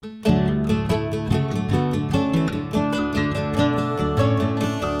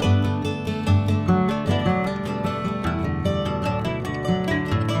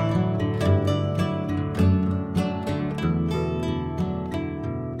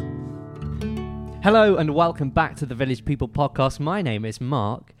Hello and welcome back to the Village People podcast. My name is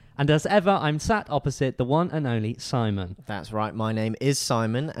Mark, and as ever, I'm sat opposite the one and only Simon. That's right, my name is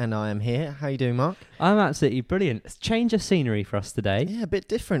Simon, and I am here. How you doing, Mark? I'm absolutely brilliant. Change of scenery for us today. Yeah, a bit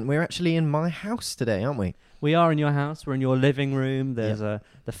different. We're actually in my house today, aren't we? We are in your house. We're in your living room. There's the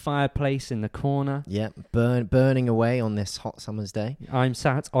fireplace in the corner. Yeah, burning away on this hot summer's day. I'm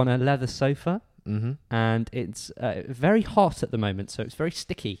sat on a leather sofa, and it's very hot at the moment, so it's very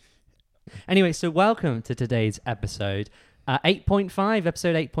sticky. Anyway, so welcome to today's episode. 8.5,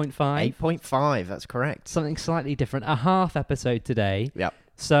 episode 8.5. 8.5, that's correct. Something slightly different. A half episode today. Yep.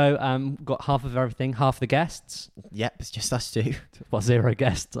 So, got half of everything, half the guests. Yep, it's just us two. Well, 0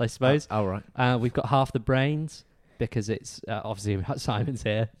 guests, I suppose. Oh, right. We've got half the brains, because it's, obviously, Simon's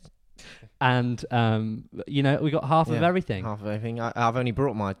here. And, we got half of everything. Half of everything. I've only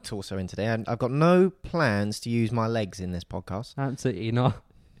brought my torso in today, and I've got no plans to use my legs in this podcast. Absolutely not.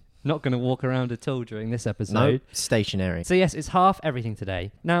 Not going to walk around at all during this episode. No, stationary. So, yes, it's half everything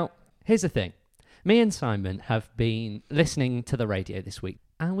today. Now, here's the thing. Me and Simon have been listening to the radio this week,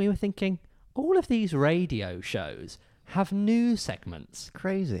 and we were thinking, all of these radio shows have news segments.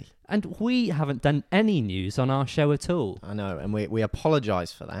 Crazy. And we haven't done any news on our show at all. I know, and we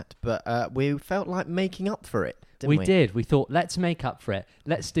apologise for that, but we felt like making up for it, didn't we? We did. We thought, let's make up for it.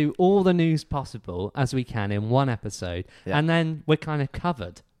 Let's do all the news possible as we can in one episode, and then we're kind of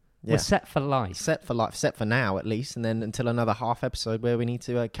covered. Yeah. We're set for life. Set for life. Set for now, at least, and then until another half episode where we need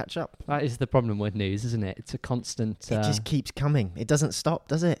to catch up. That is the problem with news, isn't it? It's a constant... It just keeps coming. It doesn't stop,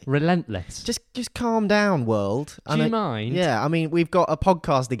 does it? Relentless. Just calm down, world. Do you mind? Yeah, I mean, we've got a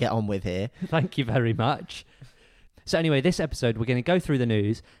podcast to get on with here. Thank you very much. So anyway, this episode, we're going to go through the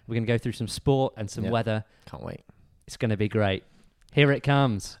news. We're going to go through some sport and some weather. Can't wait. It's going to be great. Here it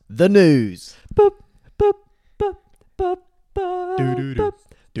comes. The news. Boop, boop, boop, boop, boop,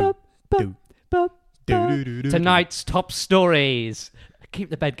 boop, boop, boop. Tonight's top stories. Keep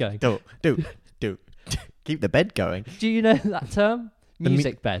the bed going. Do. Keep the bed going. Do you know that term?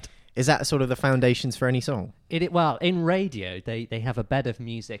 Music bed. Is that sort of the foundations for any song? Well, in radio, they have a bed of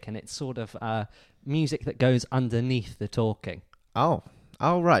music, and it's sort of music that goes underneath the talking. Oh,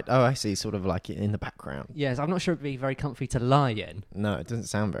 right. Oh, I see. Sort of like in the background. Yes, I'm not sure it'd be very comfy to lie in. No, it doesn't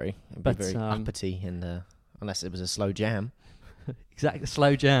sound very. It'd be very uppity, and unless it was a slow jam. Exactly,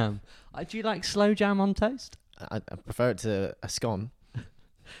 slow jam. Do you like slow jam on toast? I prefer it to a scone.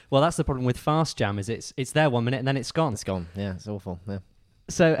 Well, that's the problem with fast jam. Is it's there 1 minute and then it's gone. It's gone. Yeah, it's awful. Yeah.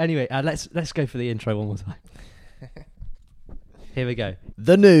 So anyway, let's go for the intro one more time. Here we go.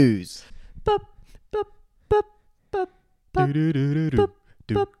 The news. Boop, boop, boop, boop, boop, boop,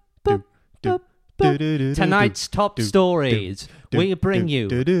 boop, boop, boop. Tonight's top stories. We bring you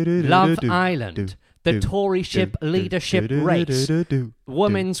Love Island, the Toryship leadership race,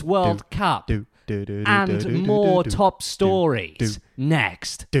 Women's World Cup, and more top stories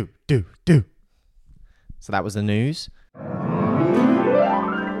next. So that was the news.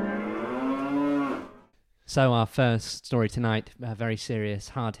 So our first story tonight, a very serious,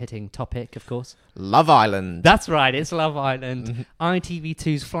 hard-hitting topic, of course. Love Island. That's right, it's Love Island,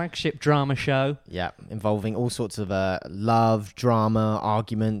 ITV2's flagship drama show. Yeah, involving all sorts of love, drama,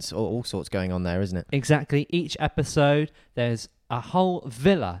 arguments, all sorts going on there, isn't it? Exactly. Each episode, there's a whole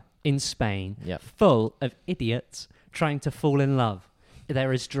villa in Spain full of idiots trying to fall in love.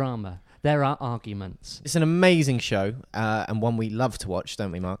 There is drama. There are arguments. It's an amazing show, and one we love to watch,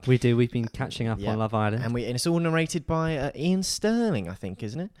 don't we, Mark? We do. We've been catching up on Love Island. And it's all narrated by Ian Sterling, I think,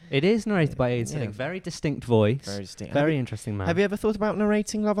 isn't it? It is narrated by Ian Sterling. Very distinct voice. Very distinct. Very interesting man. Have you ever thought about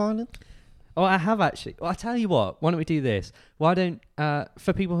narrating Love Island? Oh, I have actually. Well, I'll tell you what. Why don't we do this? Why don't,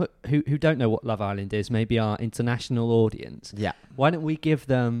 for people who don't know what Love Island is, maybe our international audience, why don't we give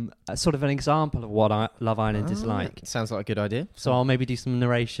them sort of an example of what Love Island is like? Sounds like a good idea. So I'll maybe do some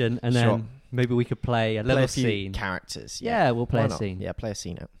narration, and then maybe we could play a little scene. Characters. Yeah, we'll play a scene. Yeah, play a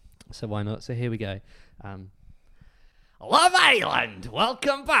scene out. So why not? So here we go. Love Island,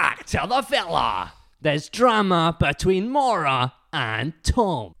 welcome back to the villa. There's drama between Maura and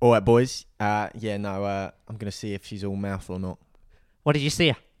Tom. All right, boys. I'm going to see if she's all mouth or not. What did you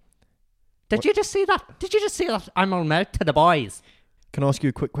see? Did you just see that? Did you just see that? I'm all mouth to the boys. Can I ask you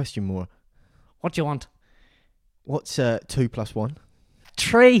a quick question, Maura? What do you want? What's 2 + 1?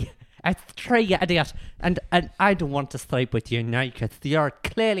 3. It's 3, you idiot. And I don't want to sleep with you now because you're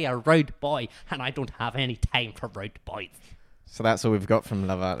clearly a rude boy and I don't have any time for rude boys. So that's all we've got from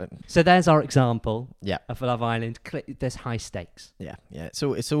Love Island. So there's our example of Love Island. There's high stakes. Yeah. It's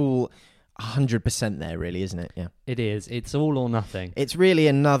all 100% there, really, isn't it? Yeah. It is. It's all or nothing. It's really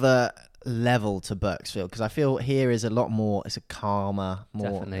another level to Berksfield, because I feel here is a lot more. It's a calmer,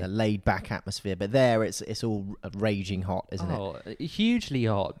 more laid back atmosphere. But there, it's all raging hot, isn't it? Oh, hugely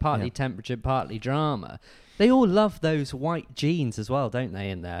hot. Partly temperature, partly drama. They all love those white jeans as well, don't they?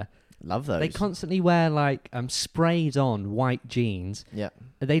 In there, love those. They constantly wear like sprayed on white jeans. Yeah,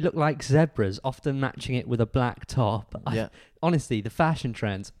 they look like zebras, often matching it with a black top. Yeah, honestly, the fashion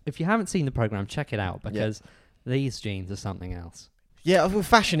trends. If you haven't seen the program, check it out because these jeans are something else. Yeah, well,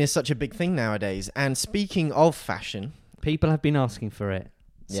 fashion is such a big thing nowadays. And speaking of fashion, people have been asking for it.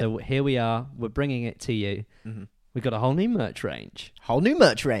 So here we are. We're bringing it to you. Mm-hmm. We've got a whole new merch range.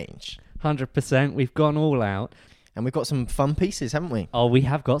 100%. We've gone all out. And we've got some fun pieces, haven't we? Oh, we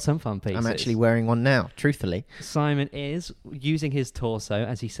have got some fun pieces. I'm actually wearing one now, truthfully. Simon is using his torso,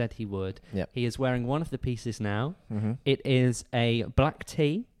 as he said he would. Yep. He is wearing one of the pieces now. Mm-hmm. It is a black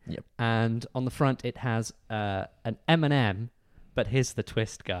tee. Yep. And on the front, it has an M&M. But here's the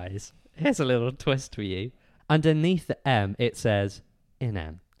twist, guys. Here's a little twist for you. Underneath the M, it says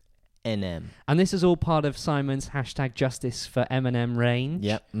NM. NM. And this is all part of Simon's #Justice for M&M range.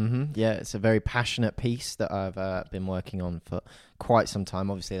 Yep. Mm-hmm. Yeah, it's a very passionate piece that I've been working on for quite some time.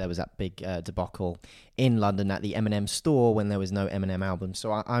 Obviously, there was that big debacle in London at the M&M store when there was no M&M album.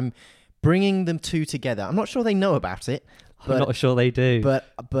 So I'm bringing them two together. I'm not sure they know about it. I'm not sure they do.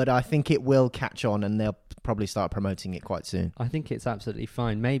 But I think it will catch on, and they'll probably start promoting it quite soon. I think it's absolutely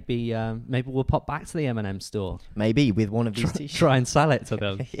fine. Maybe we'll pop back to the M&M store. Maybe with one of these t-shirts. Try and sell it to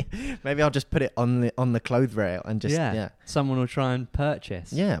them. Maybe I'll just put it on the clothes rail and just someone will try and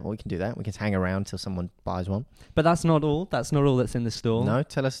purchase. Yeah, well, we can do that. We can hang around till someone buys one. But that's not all. That's not all that's in the store. No,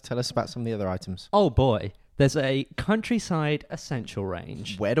 tell us about some of the other items. Oh boy. There's a countryside essential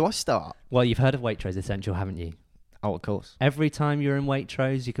range. Where do I start? Well, you've heard of Waitrose Essential, haven't you? Oh, of course. Every time you're in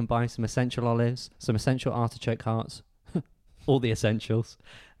Waitrose, you can buy some essential olives, some essential artichoke hearts, all the essentials.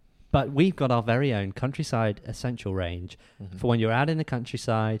 But we've got our very own countryside essential range for when you're out in the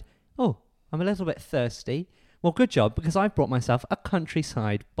countryside. Oh, I'm a little bit thirsty. Well, good job, because I've brought myself a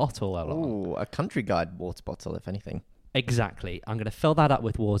countryside bottle along. Oh, a Country Guide water bottle, if anything. Exactly. I'm going to fill that up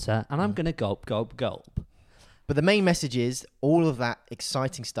with water, and I'm going to gulp, gulp, gulp. But the main message is all of that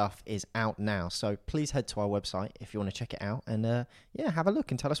exciting stuff is out now. So please head to our website if you want to check it out and have a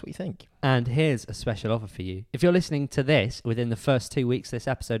look and tell us what you think. And here's a special offer for you. If you're listening to this within the first 2 weeks this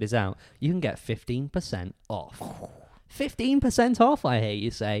episode is out, you can get 15% off. 15% off, I hear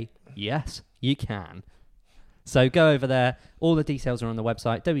you say. Yes, you can. So go over there. All the details are on the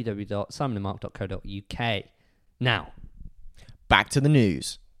website, www.simonandmark.co.uk. Now, back to the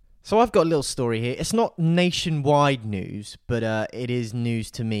news. So I've got a little story here. It's not nationwide news, but it is news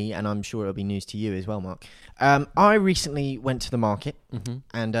to me, and I'm sure it'll be news to you as well, Mark. I recently went to the market,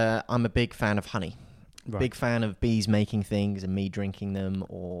 and I'm a big fan of honey. Right. Big fan of bees making things and me drinking them,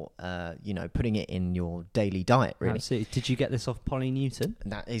 or putting it in your daily diet. Really. Absolutely. Did you get this off Polly Newton?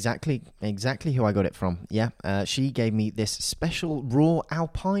 That exactly who I got it from. Yeah, she gave me this special raw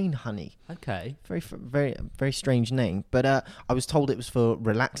alpine honey. Okay. Very very strange name, but I was told it was for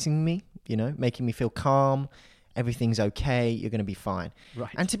relaxing me. Making me feel calm. Everything's okay. You're going to be fine. Right.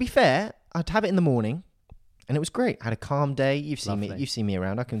 And to be fair, I'd have it in the morning. And it was great. I had a calm day. You've seen me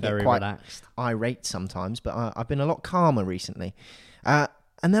around. I can get quite relaxed, irate sometimes, but I've been a lot calmer recently. And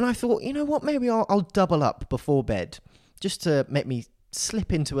then I thought, you know what? Maybe I'll double up before bed, just to make me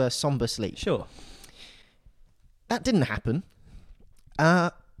slip into a somber sleep. Sure. That didn't happen.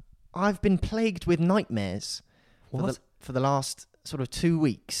 I've been plagued with nightmares for the last sort of 2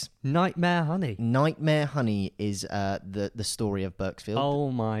 weeks. Nightmare honey. Nightmare honey is the story of Berksfield. Oh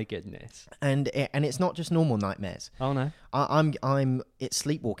my goodness! And it's not just normal nightmares. Oh no! It's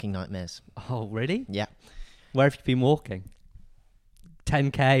sleepwalking nightmares. Oh really? Yeah. Where have you been walking?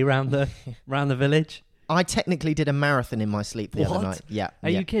 10k round the village. I technically did a marathon in my sleep the other night. Yeah.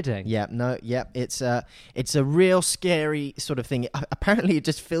 Are you kidding? Yeah. No. Yeah. It's a real scary sort of thing. Apparently, it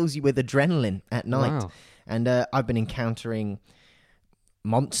just fills you with adrenaline at night. Wow. And I've been encountering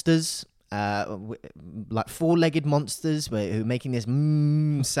monsters, like four-legged monsters who are making this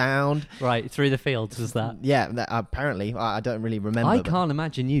sound. Right, through the fields, is that? Yeah, apparently. I don't really remember. I can't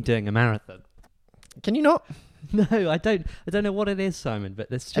imagine you doing a marathon. Can you not? No, I don't know what it is, Simon, but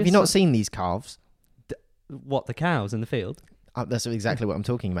there's just... Have you not seen these calves? What, the cows in the field? That's exactly what I'm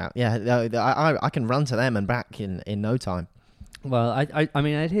talking about. Yeah, I can run to them and back in no time. Well, I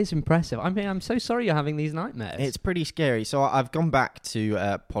mean, it is impressive. I mean, I'm so sorry you're having these nightmares. It's pretty scary. So I've gone back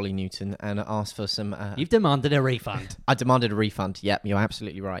to Polly Newton and asked for some... You've demanded a refund. I demanded a refund. Yep, you're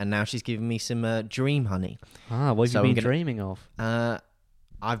absolutely right. And now she's giving me some dream honey. What have you been dreaming of?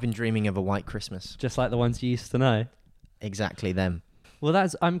 I've been dreaming of a white Christmas. Just like the ones you used to know? Exactly them. Well,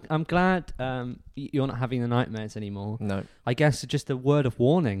 I'm glad you're not having the nightmares anymore. No. I guess just a word of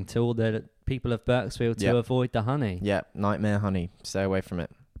warning to all the people of Berksfield to avoid the honey. Yeah, nightmare honey. Stay away from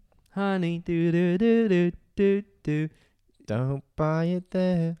it. Honey, do do do do do do. Don't buy it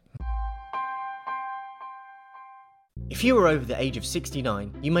there. If you are over the age of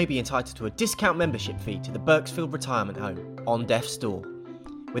 69, you may be entitled to a discount membership fee to the Berksfield Retirement Home on Death's Door.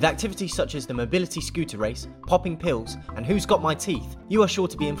 With activities such as the mobility scooter race, popping pills, and Who's Got My Teeth, you are sure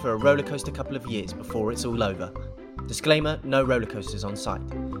to be in for a rollercoaster couple of years before it's all over. Disclaimer, no rollercoasters on site.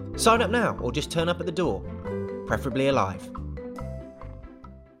 Sign up now or just turn up at the door, preferably alive.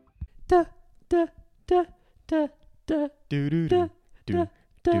 Da da da da da do do do do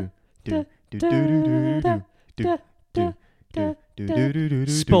do do do do.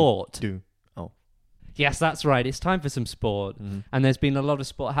 Sport. Oh. Yes, that's right. It's time for some sport. And there's been a lot of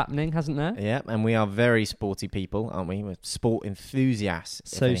sport happening, hasn't there? Yeah, and we are very sporty people, aren't we? We're sport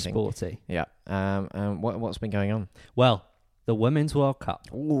enthusiasts. So sporty. Yeah. What's been going on? Well, the Women's World Cup.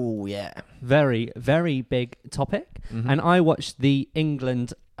 Oh, yeah. Very, very big topic. And I watched the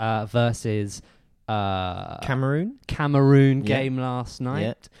England versus Cameroon game last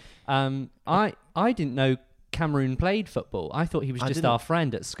night. I didn't know Cameroon played football. I thought he was just our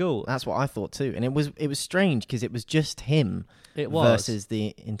friend at school. That's what I thought too, and it was strange because it was just him. It was versus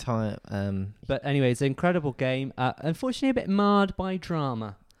the entire. But anyway, it's an incredible game. Unfortunately, a bit marred by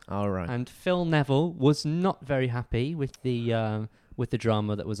drama. All right. And Phil Neville was not very happy with the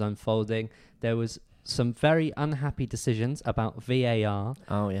drama that was unfolding. There was some very unhappy decisions about VAR.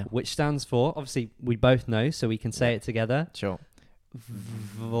 Oh yeah. Which stands for, obviously we both know, so we can say it together. Sure.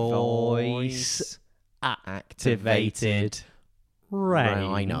 Voice activated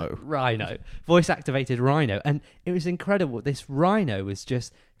rhino. Voice activated rhino. And it was incredible. This rhino was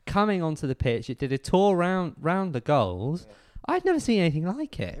just coming onto the pitch. It did a tour round the goals. I'd never seen anything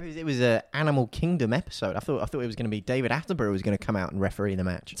like it. It was an Animal Kingdom episode. I thought it was going to be David Attenborough who was going to come out and referee the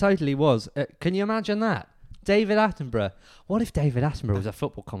match. It totally was. Can you imagine that? David Attenborough. What if David Attenborough was a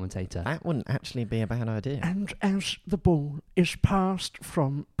football commentator? That wouldn't actually be a bad idea. And as the ball is passed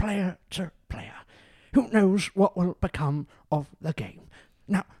from player to player, who knows what will become of the game?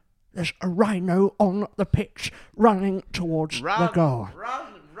 Now, there's a rhino on the pitch running towards the goal.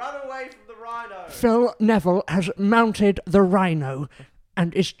 Run away from the rhino. Phil Neville has mounted the rhino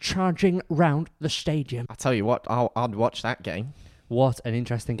and is charging round the stadium. I'll tell you what, I'd watch that game. What an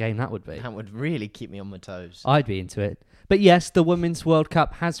interesting game that would be. That would really keep me on my toes. I'd be into it. But yes, the Women's World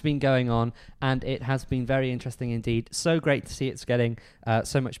Cup has been going on, and it has been very interesting indeed. So great to see it's getting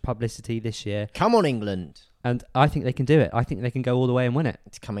so much publicity this year. Come on, England. And I think they can do it. I think they can go all the way and win it.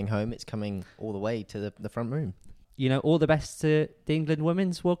 It's coming home. It's coming all the way to the front room. You know, all the best to the England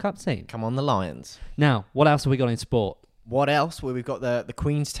Women's World Cup team. Come on, the Lions. Now, what else have we got in sport? What else? Well, we've got the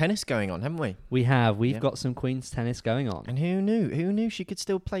Queen's tennis going on, haven't we? We have. We've got some Queen's tennis going on. And who knew? Who knew she could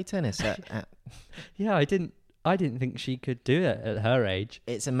still play tennis at Yeah, I didn't think she could do it at her age.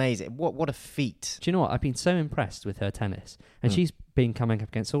 It's amazing. What a feat. Do you know what? I've been so impressed with her tennis. And she's been coming up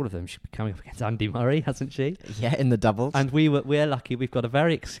against all of them. She's been coming up against Andy Murray, hasn't she? Yeah, in the doubles. And we're lucky. We've got a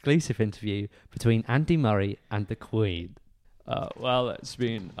very exclusive interview between Andy Murray and the Queen. Well, it's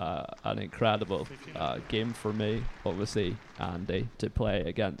been an incredible game for me, obviously, Andy, to play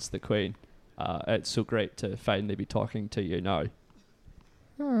against the Queen. It's so great to finally be talking to you now.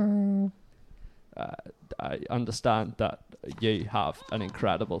 I understand that you have an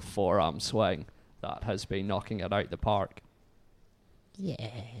incredible forearm swing that has been knocking it out the park.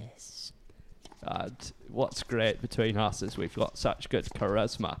 Yes. And what's great between us is we've got such good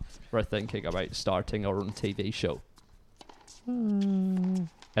charisma. We're thinking about starting our own TV show.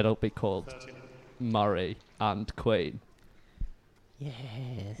 It'll be called Murray and Queen.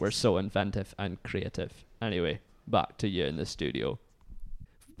 Yes. We're so inventive and creative. Anyway, back to you in the studio.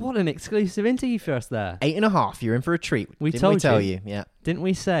 What an exclusive interview for us there. 8.5. You're in for a treat. Didn't we tell you? Yeah. Didn't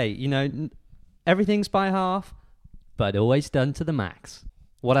we say, you know, everything's by half, but always done to the max.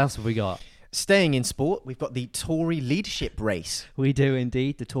 What else have we got? Staying in sport, we've got the Tory leadership race. We do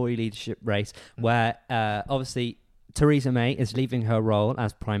indeed, the Tory leadership race, where obviously Theresa May is leaving her role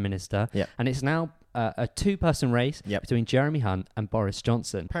as Prime Minister, and it's now a two-person race between Jeremy Hunt and Boris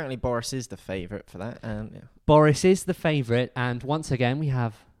Johnson. Apparently Boris is the favourite for that. Boris is the favourite, and once again we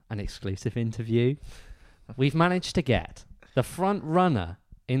have an exclusive interview. We've managed to get the front runner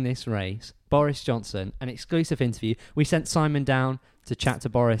in this race, Boris Johnson, an exclusive interview. We sent Simon down to chat to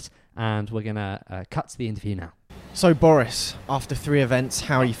Boris, and we're going to cut to the interview now. So Boris, after 3 events,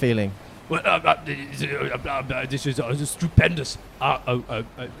 how are you feeling? Well, this is a stupendous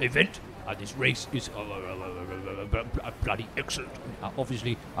event. this race is bloody excellent.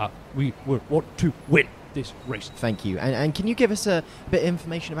 Obviously, we want to win this race. Thank you. And can you give us a bit of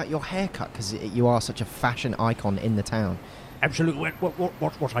information about your haircut? Because you are such a fashion icon in the town. Absolutely.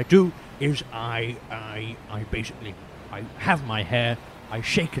 What I do is I basically have my hair, I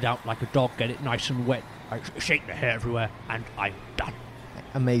shake it out like a dog, get it nice and wet, I shake the hair everywhere, and I'm done.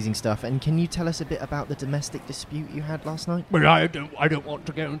 Amazing stuff. And can you tell us a bit about the domestic dispute you had last night? Well, I don't want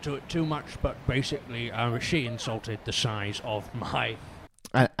to go into it too much, but basically, she insulted the size of my.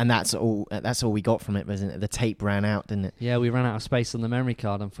 And that's all we got from it, wasn't it? The tape ran out, didn't it? Yeah, we ran out of space on the memory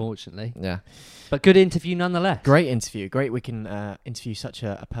card, unfortunately. Yeah. But good interview nonetheless. Great interview. Great we can interview such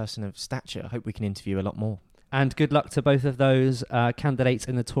a person of stature. I hope we can interview a lot more. And good luck to both of those candidates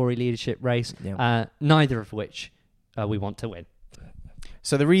in the Tory leadership race, neither of which we want to win.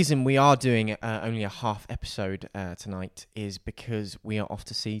 So the reason we are doing only a half episode tonight is because we are off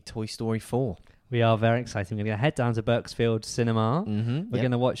to see Toy Story 4. We are very excited. We're going to head down to Berksfield Cinema. Mm-hmm, We're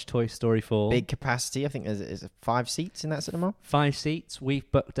going to watch Toy Story 4. Big capacity. I think there's 5 seats in that cinema. 5 seats.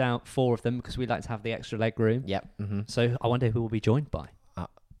 We've booked out 4 of them because we like to have the extra leg room. Yep. Mm-hmm. So I wonder who we'll be joined by.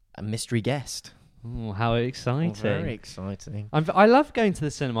 A mystery guest. Oh, how exciting. Very exciting. I love going to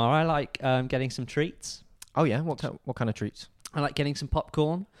the cinema. I like getting some treats. Oh, yeah? What kind of treats? I like getting some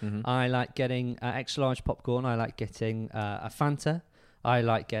popcorn. Mm-hmm. I like getting extra large popcorn. I like getting a Fanta. I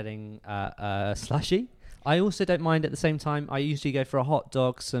like getting a slushie. I also don't mind at the same time. I usually go for a hot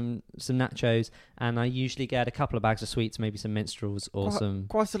dog, some nachos, and I usually get a couple of bags of sweets, maybe some minstrels or some.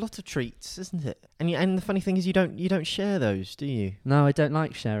 Quite a lot of treats, isn't it? And the funny thing is, you don't share those, do you? No, I don't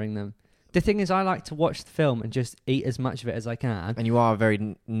like sharing them. The thing is, I like to watch the film and just eat as much of it as I can. And you are a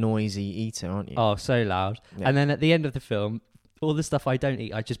very noisy eater, aren't you? Oh, so loud. Yeah. And then at the end of the film, all the stuff I don't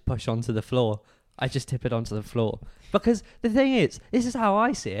eat, I just push onto the floor. I just tip it onto the floor. Because the thing is, this is how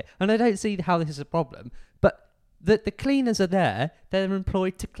I see it, and I don't see how this is a problem, but the cleaners are there, they're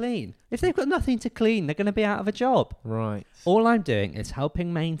employed to clean. If they've got nothing to clean, they're going to be out of a job. Right. All I'm doing is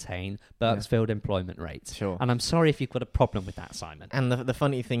helping maintain Berksfield employment rates. Sure. And I'm sorry if you've got a problem with that, Simon. And the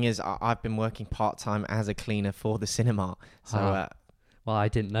funny thing is, I've been working part-time as a cleaner for the cinema. So, well, I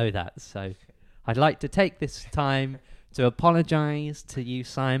didn't know that, so I'd like to take this time to apologise to you,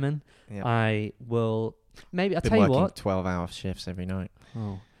 Simon. Yep. I will... Maybe I'll tell you what. 12-hour shifts every night.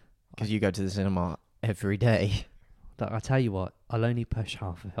 Oh. Because you go to the cinema every day. I'll tell you what. I'll only push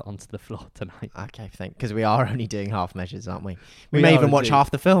half of it onto the floor tonight. Okay, because we are only doing half measures, aren't we? We may even watch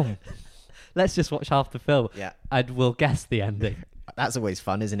half the film. Let's just watch half the film. Yeah. And we'll guess the ending. That's always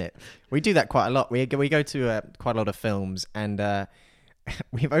fun, isn't it? We do that quite a lot. We go to quite a lot of films, and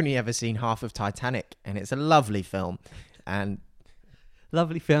we've only ever seen half of Titanic, and it's a lovely film. And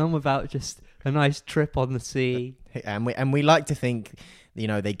lovely film about just a nice trip on the sea. And we like to think,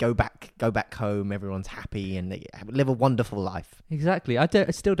 they go back home, everyone's happy, and they live a wonderful life. Exactly. I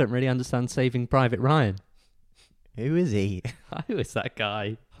still don't really understand Saving Private Ryan. Who is he? Who is that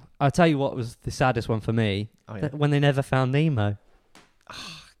guy? I'll tell you what was the saddest one for me. Oh, yeah. When they never found Nemo.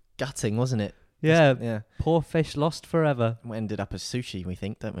 Gutting, wasn't it? Yeah. Poor fish lost forever. We ended up as sushi, we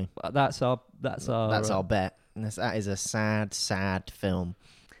think, don't we? That's our bet. And that is a sad, sad film.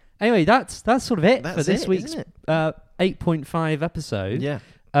 Anyway, that's sort of it for this week's 8.5 episode. Yeah.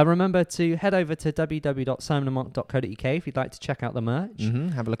 Remember to head over to www.simonandmark.co.uk if you'd like to check out the merch. Mm-hmm.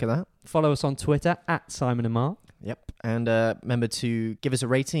 Have a look at that. Follow us on Twitter @SimonandMark. Yep. And remember to give us a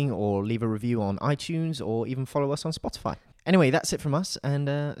rating or leave a review on iTunes or even follow us on Spotify. Anyway, that's it from us,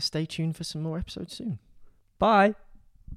 and stay tuned for some more episodes soon. Bye.